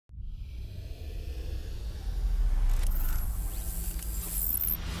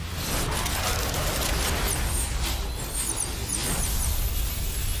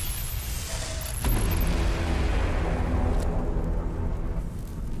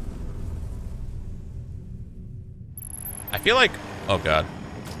I feel like... Oh, God.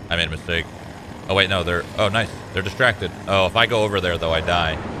 I made a mistake. Oh, wait, no, they're... Oh, nice. They're distracted. Oh, if I go over there, though, I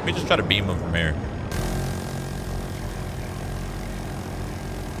die. Let me just try to beam them from here.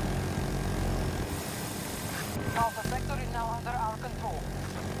 Alpha sector is now under our control.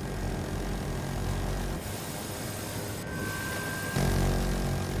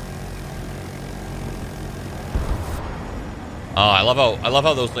 Oh, I love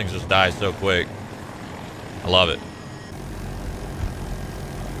how those things just die so quick. I love it.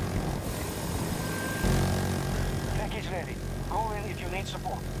 Package ready. Go in if you need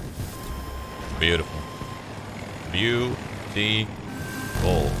support. Beautiful. Beautiful.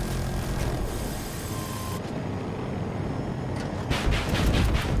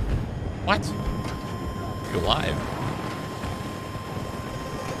 What? You alive?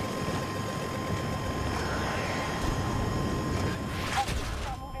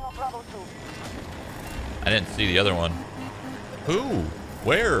 Moving on Bravo 2. I didn't see the other one. Who?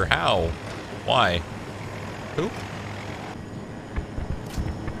 Where? How? Why? Who?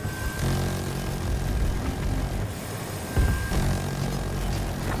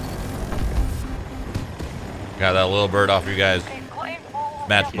 Got that little bird off you guys.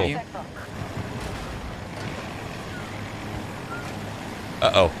 Magical.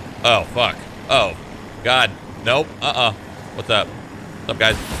 Uh-oh. Oh, fuck. Oh. God. Nope. What's up? What's up,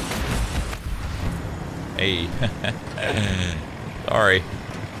 guys? Hey. Sorry.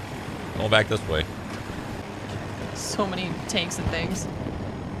 Going back this way. So many tanks and things.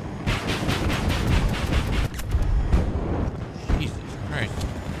 Jesus Christ.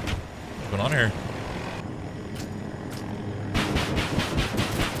 What's going on here?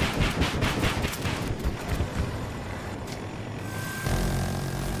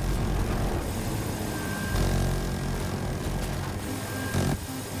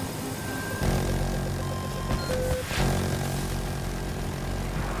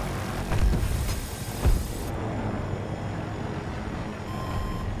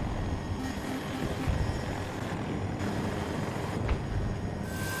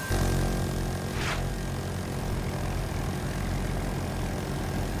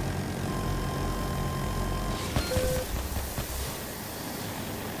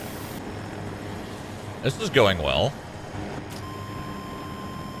 This is going well.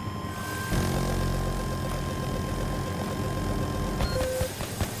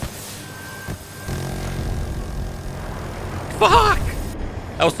 Fuck!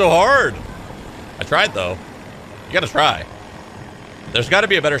 That was so hard. I tried, though. You gotta try. There's got to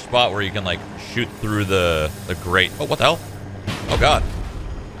be a better spot where you can, like, shoot through the grate. Oh, what the hell? Oh, God.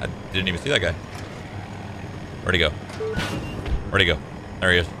 I didn't even see that guy. Where'd he go? Where'd he go?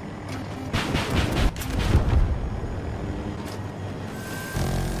 There he is.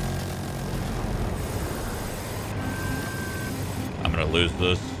 I'm gonna lose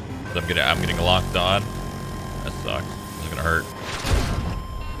this. I'm getting locked on. That sucks. This is gonna hurt.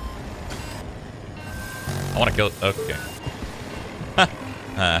 I want to kill it. Okay.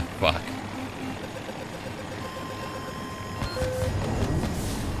 Fuck.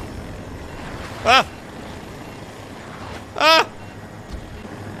 Ah! Ah!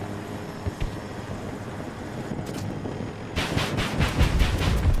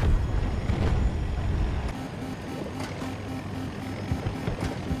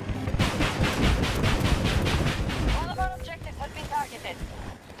 All of our objectives have been targeted.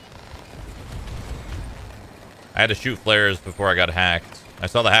 I had to shoot flares before I got hacked. I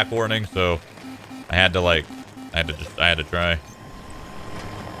saw the hack warning, so I had to try.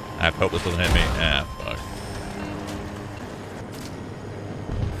 I hope this doesn't hit me. Ah, fuck.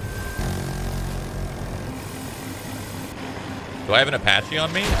 Do I have an Apache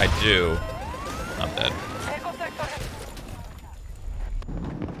on me? I do. I'm dead. Echo sector has...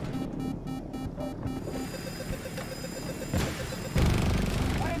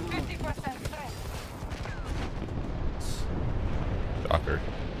 We're at 50% strength. Shocker.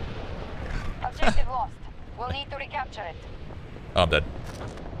 Objective lost. We'll need to recapture it. Oh, I'm dead.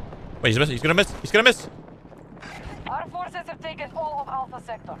 Wait, he's missing. He's gonna miss. He's gonna miss. Our forces have taken all of Alpha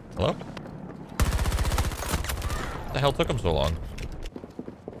sector. Hello? What the hell took him so long?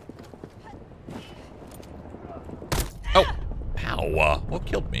 Oh! Ow! What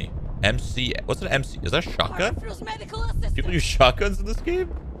killed me? MC. What's an MC? Is that a shotgun? People use shotguns in this game?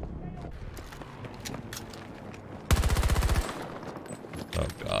 Oh,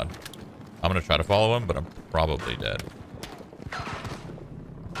 God. I'm gonna try to follow him, but I'm probably dead.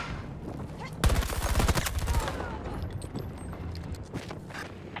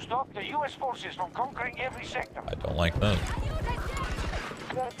 Stop the U.S. forces from conquering every sector. I don't like this.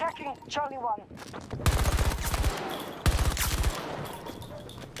 They're attacking Charlie 1.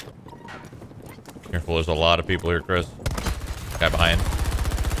 Careful, there's a lot of people here, Chris. Guy behind.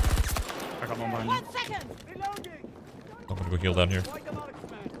 I got one behind. 1 second. I'm gonna go heal down here.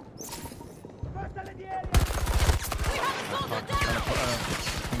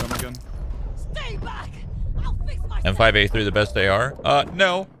 Stay back. I'll fix my M5A3 the best AR?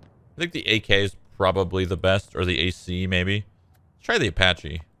 No. I think the AK is probably the best, or the AC maybe. Let's try the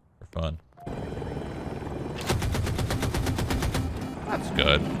Apache for fun. That's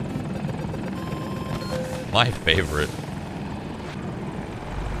good. My favorite.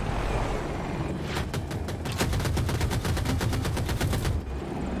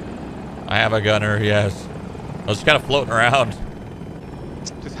 I have a gunner, yes. I was kind of floating around.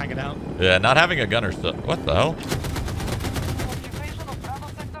 Just hanging out. Yeah, not having a gunner stuff. What the hell?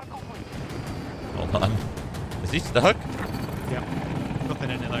 Hold on. Is he stuck? Yeah.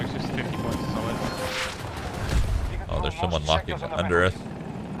 Nothing in it though, it's just 50 points solid. Oh, there's someone locking under us.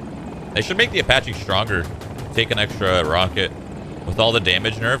 They should make the Apache stronger. Take an extra rocket. With all the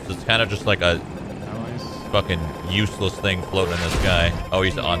damage nerfs, it's kind of just like a fucking useless thing floating in the sky. Oh,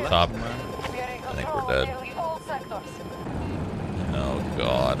 he's on top. I think we're dead. Oh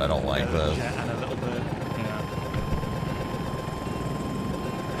god, I don't like this. Yeah, and a little bit,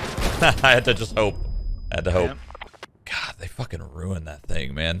 I had to just hope. I had to hope. Yep. God, they fucking ruined that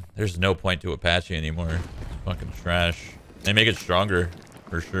thing, man. There's no point to Apache anymore. It's fucking trash. They make it stronger,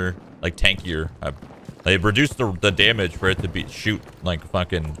 for sure. Like tankier. They reduced the damage for it to shoot like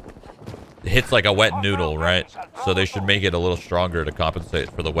fucking... It hits like a wet noodle, right? So they should make it a little stronger to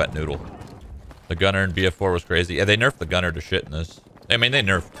compensate for the wet noodle. The gunner in BF4 was crazy. Yeah, they nerfed the gunner to shit in this. I mean, they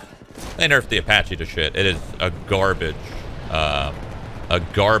nerfed the Apache to shit. It is a garbage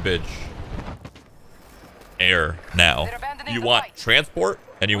air now. You want transport,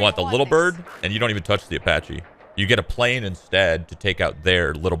 and you want the little bird, and you don't even touch the Apache. You get a plane instead to take out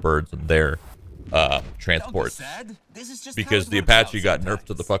their little birds and their transports. Because the Apache got nerfed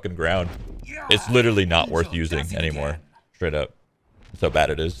to the fucking ground. It's literally not worth using anymore. Straight up. That's how bad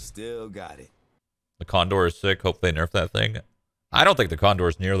it is. Still got it. The Condor is sick. Hope they nerf that thing. I don't think the Condor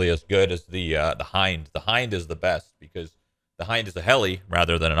is nearly as good as the Hind. The Hind is the best because the Hind is a heli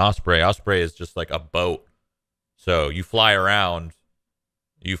rather than an Osprey. Osprey is just like a boat. So you fly around,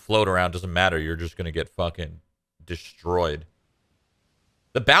 you float around, doesn't matter. You're just going to get fucking destroyed.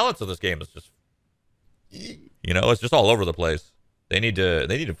 The balance of this game is just, you know, it's just all over the place. They need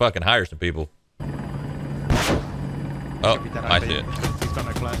to fucking hire some people. Oh, I see it. He's got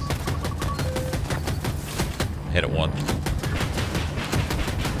no class. Hit it once.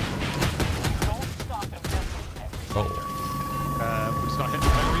 Oh. We just got hit for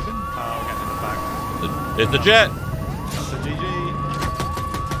no reason. Oh, we're getting in the back. It's a jet. That's a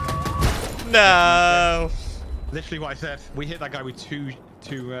GG. No. Literally what I said. We hit that guy with two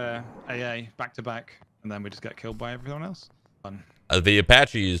AA back to back, and then we just get killed by everyone else. Fun. The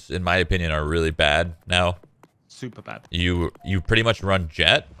Apaches, in my opinion, are really bad now. Super bad. You pretty much run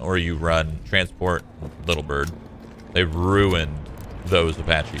jet or you run transport little bird. They ruined those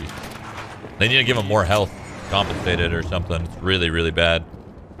Apaches. They need to give them more health, compensated or something. It's really, really bad.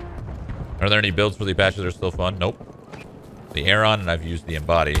 Are there any builds for the Apaches that are still fun? Nope. The Aeron, and I've used the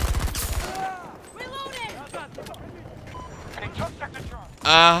Embody.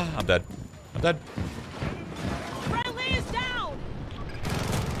 Ah, I'm dead. I'm dead.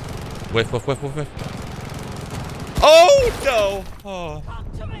 Whiff, whiff, whiff, whiff, whiff. Oh, no. Oh.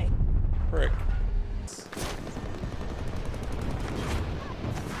 Frick.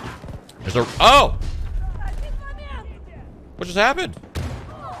 There's a... Oh! What just happened?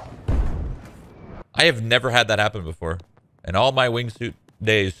 I have never had that happen before. In all my wingsuit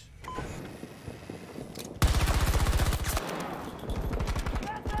days.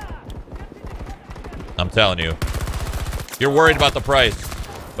 I'm telling you. You're worried about the price,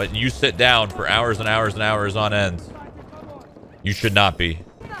 but you sit down for hours and hours and hours on end. You should not be.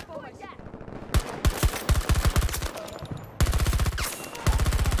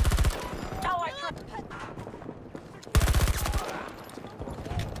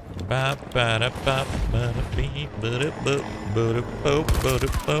 Ah!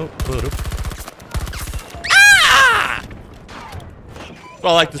 That's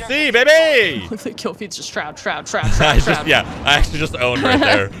what I like to see, baby! Looks like kill feed's just shroud. I actually just owned right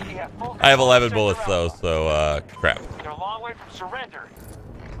there. I have 11 bullets though, so crap. You're a long way from surrender.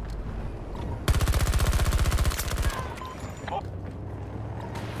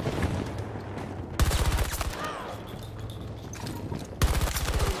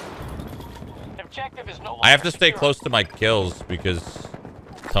 Objective is no longer I have to stay secure. close to my kills because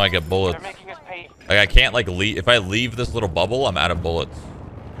until I get bullets. They're making us pay. Like I can't like leave. If I leave this little bubble, I'm out of bullets.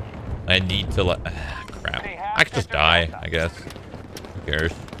 I need to let... crap. I could just die, I guess. Who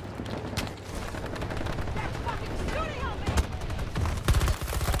cares?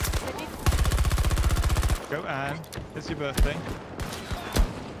 Go, Anne. It's your birthday.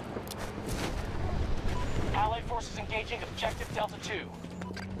 Allied forces engaging objective Delta 2.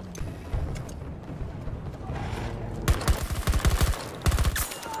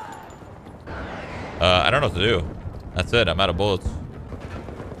 I don't know what to do. That's it. I'm out of bullets.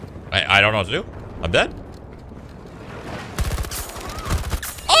 I don't know what to do. I'm dead.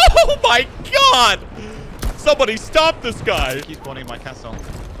 Oh my god! Somebody stop this guy! Keep spawning my castle.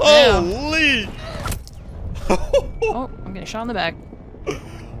 Holy! Oh, I'm getting shot in the back.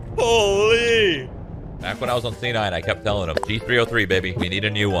 Holy! Back when I was on C9, I kept telling him, G303, baby, we need a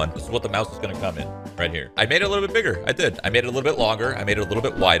new one. This is what the mouse is going to come in, right here. I made it a little bit bigger. I did. I made it a little bit longer. I made it a little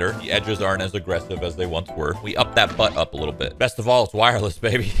bit wider. The edges aren't as aggressive as they once were. We upped that butt up a little bit. Best of all, it's wireless,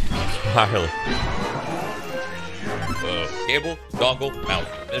 baby. It's wireless. Cable, dongle, mouse.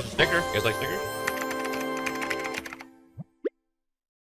 There's a sticker. You guys like stickers?